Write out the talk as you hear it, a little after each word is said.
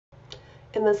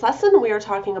In this lesson, we are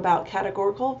talking about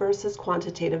categorical versus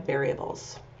quantitative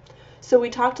variables. So we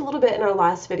talked a little bit in our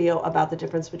last video about the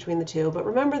difference between the two, but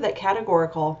remember that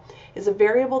categorical is a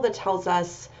variable that tells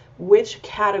us which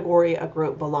category a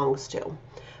group belongs to.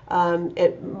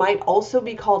 It might also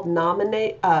be called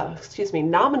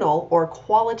nominal or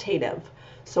qualitative.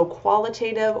 So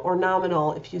qualitative or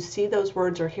nominal, if you see those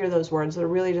words or hear those words, they're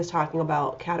really just talking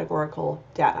about categorical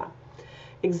data.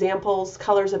 Examples,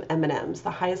 colors of M&Ms,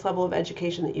 the highest level of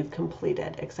education that you've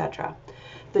completed, etc.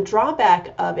 The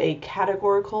drawback of a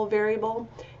categorical variable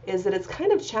is that it's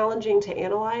kind of challenging to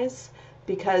analyze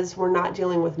because we're not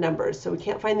dealing with numbers. So we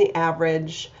can't find the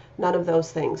average, none of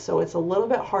those things. So it's a little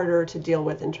bit harder to deal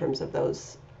with in terms of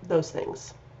those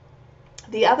things.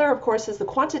 The other, of course, is the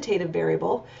quantitative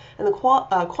variable, and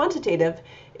the quantitative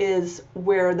is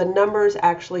where the numbers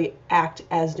actually act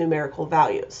as numerical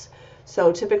values.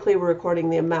 So typically we're recording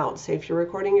the amount. Say if you're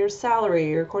recording your salary,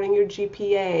 you're recording your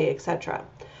GPA, etc.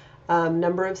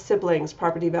 Number of siblings,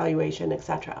 property valuation,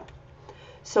 etc.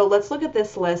 So let's look at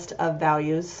this list of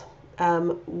values.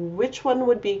 Which one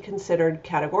would be considered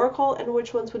categorical and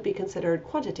which ones would be considered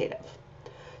quantitative?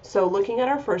 So looking at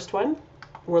our first one,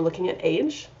 we're looking at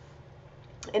age.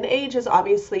 And age is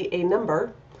obviously a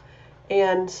number.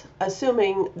 And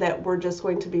assuming that we're just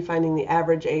going to be finding the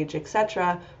average age,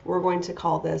 etc., we're going to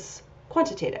call this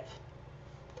quantitative.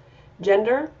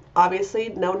 Gender, obviously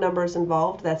no numbers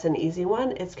involved. That's an easy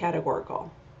one. It's categorical.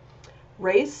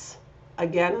 Race,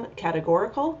 again,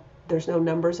 categorical. There's no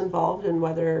numbers involved in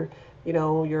whether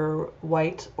you're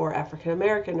white or African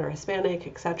American or Hispanic,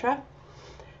 etc.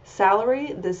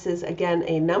 Salary, this is again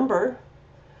a number,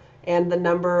 and the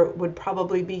number would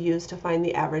probably be used to find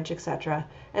the average, etc.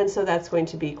 And so that's going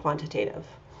to be quantitative.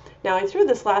 Now I threw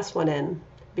this last one in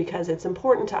because it's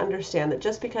important to understand that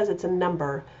just because it's a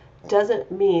number doesn't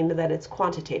mean that it's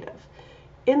quantitative.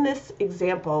 In this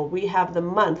example, we have the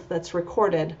month that's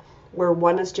recorded where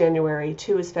 1 is January,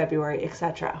 2 is February,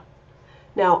 etc.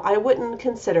 Now I wouldn't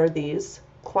consider these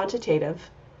quantitative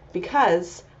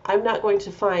because I'm not going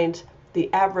to find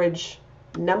the average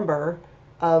number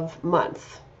of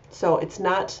month. So it's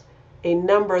not a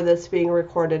number that's being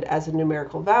recorded as a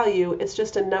numerical value. It's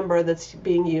just a number that's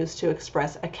being used to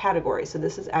express a category. So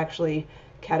this is actually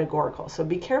categorical. So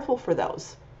be careful for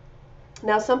those.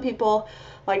 Now, some people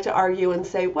like to argue and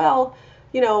say, well,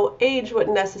 age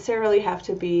wouldn't necessarily have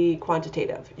to be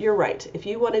quantitative. You're right. If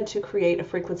you wanted to create a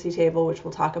frequency table, which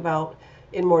we'll talk about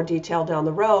in more detail down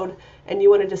the road, and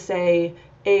you wanted to say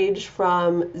age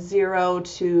from 0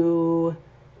 to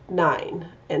 9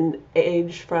 and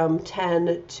age from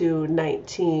 10 to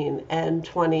 19 and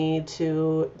 20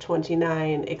 to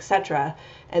 29, etc.,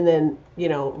 and then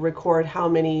record how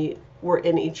many were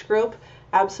in each group,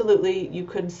 absolutely you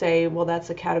could say, well, that's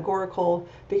a categorical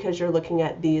because you're looking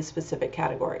at these specific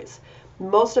categories.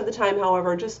 Most of the time,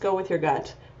 however, just go with your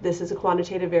gut. This is a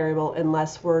quantitative variable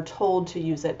unless we're told to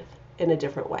use it in a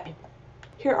different way.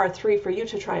 Here are 3 for you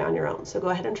to try on your own. So go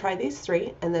ahead and try these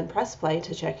 3 and then press play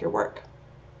to check your work.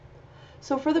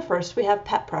 So for the first, we have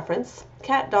pet preference,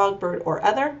 cat, dog, bird, or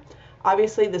other.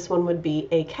 Obviously, this one would be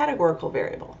a categorical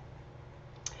variable.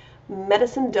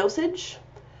 Medicine dosage,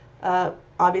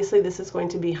 obviously this is going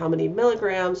to be how many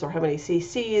milligrams or how many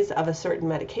cc's of a certain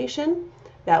medication.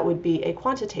 That would be a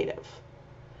quantitative.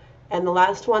 And the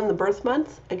last one, the birth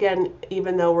month, again,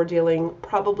 even though we're dealing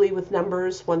probably with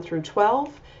numbers 1 through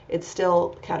 12, it's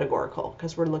still categorical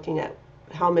because we're looking at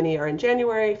how many are in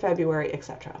January, February,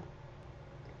 etc.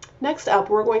 Next up,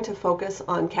 we're going to focus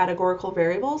on categorical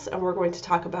variables, and we're going to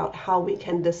talk about how we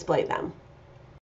can display them.